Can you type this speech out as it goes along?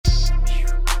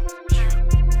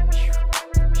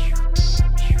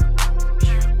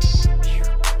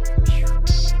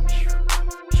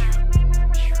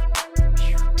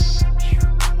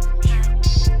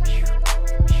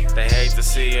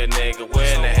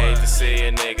to see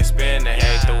a nigga spin. They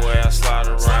hate the way I slide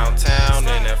around town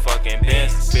in that fucking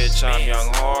Benz. Bitch, I'm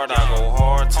young hard, I go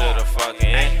hard to the fucking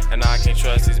end. And I can't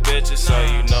trust these bitches, so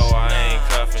you know I ain't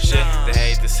cuffing shit. They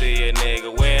hate to see a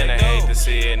nigga win, they hate to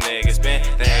see a nigga spin.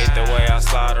 They hate the way I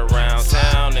slide around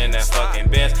town in that fucking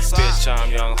Benz. Bitch,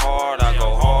 I'm young hard, I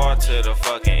go hard to the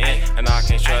fucking end. And I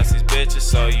can't trust these bitches,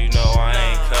 so you know I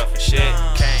ain't cuffing shit.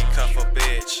 Can't cuff a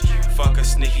bitch, fuck a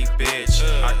sneaky bitch.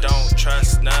 I don't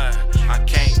trust none, I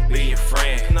can't be your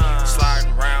friend.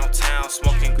 Sliding around town,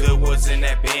 smoking good woods in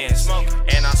that Benz.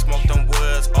 And I smoke them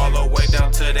woods all the way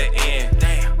down to the end.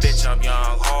 Bitch, I'm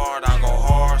young hard, I go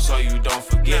hard, so you don't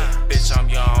forget. Bitch, I'm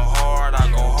young hard, I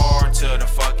go hard to the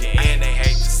fucking end. They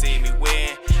hate to see me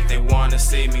win, they wanna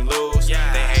see me lose. They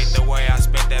hate the way I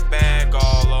spent that bag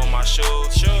all on my shoes.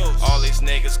 All these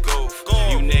niggas goof,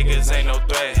 you niggas ain't no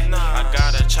threat. I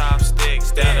got a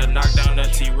chopsticks that'll knock down the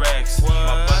T-Rex.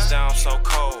 My bust down so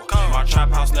cold, my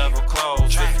trap house never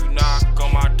closed. If you knock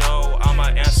on my door, I'ma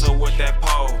answer with that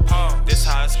pole. This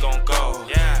how it's gon' go,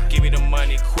 give me the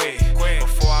money quick,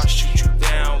 before I shoot you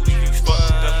down, leave you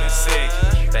fucked up and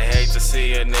sick. They hate to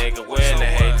see a nigga win, they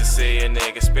hate to see a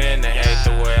nigga spin. They hate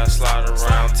the way I slide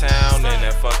around town in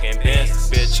that fucking Benz.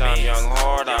 Bitch, I'm young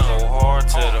hard, I go hard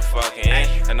to the fucking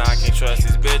end. And I can't trust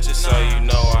these bitches, so you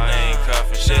know I ain't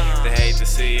cuffing shit. They hate to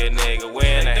see a nigga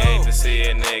win, they hate to see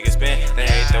a nigga spin. They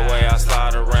hate the way I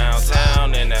slide around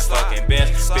town in that fucking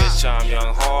Benz. Bitch, I'm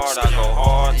young hard, I go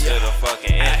hard to the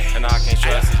fucking end. And I can't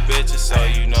trust these bitches, so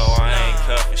you know I ain't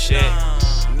cuffing shit.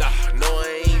 Nah, no,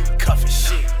 I ain't cuffing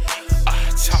shit.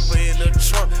 Chopper in the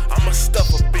trunk, I'ma stuff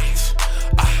a bitch.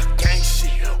 Gang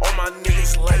shit, all my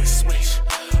niggas lane switch.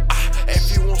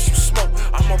 If you want some smoke,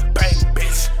 I'ma bang,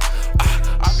 bitch.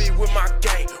 I be with my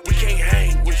gang, we can't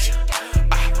hang with you.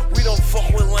 We don't fuck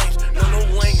with lanes, no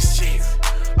lanes shit.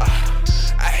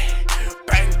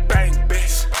 Bang, bang,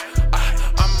 bitch.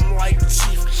 I'm like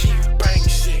Chief Keef, bang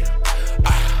shit.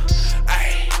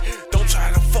 Don't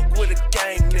try to fuck with a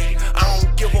gang, nigga. I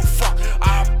don't give a fuck,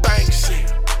 I bang shit.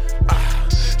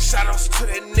 Shoutouts to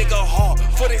that nigga hard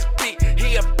for this beat,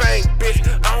 he a bang bitch.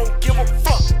 I don't give a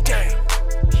fuck, gang.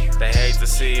 They hate to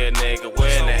see a nigga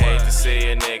win, they hate to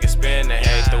see a nigga spin. They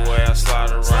hate the way I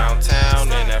slide around town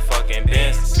in that fucking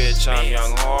Benz. Bitch, I'm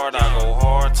young hard, I go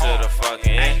hard to the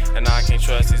fucking end. And I can't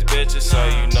trust these bitches, so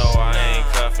you know I ain't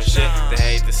cuffing shit. They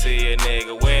hate to see a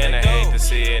nigga win, they hate to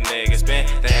see a nigga spin.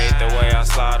 They hate the way I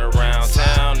slide around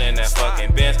town in that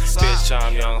fucking Benz. Bitch,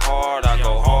 I'm young hard, I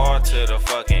go hard to the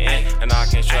fucking end. And I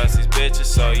can't trust these bitches,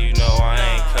 so you know I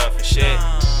ain't cuffing shit.